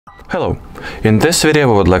Hello, in this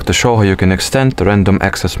video I would like to show how you can extend the random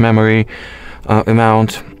access memory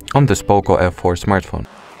amount on this POCO F4 smartphone.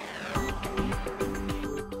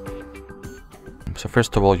 So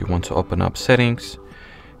first of all, you want to open up settings.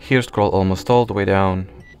 Here scroll almost all the way down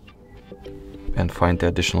and find the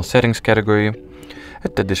additional settings category.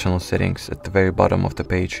 At the additional settings, at the very bottom of the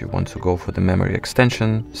page, you want to go for the memory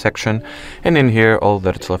extension section, and in here all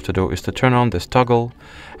that it's left to do is to turn on this toggle,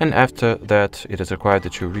 and after that it is required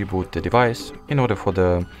that you reboot the device in order for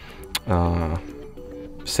the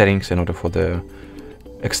settings, in order for the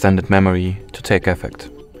extended memory to take effect.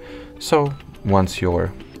 So once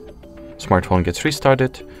your smartphone gets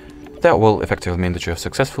restarted, that will effectively mean that you have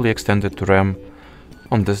successfully extended the RAM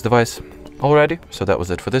on this device. Alrighty, so that was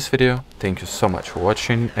it for this video. Thank you so much for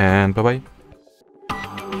watching, and bye bye.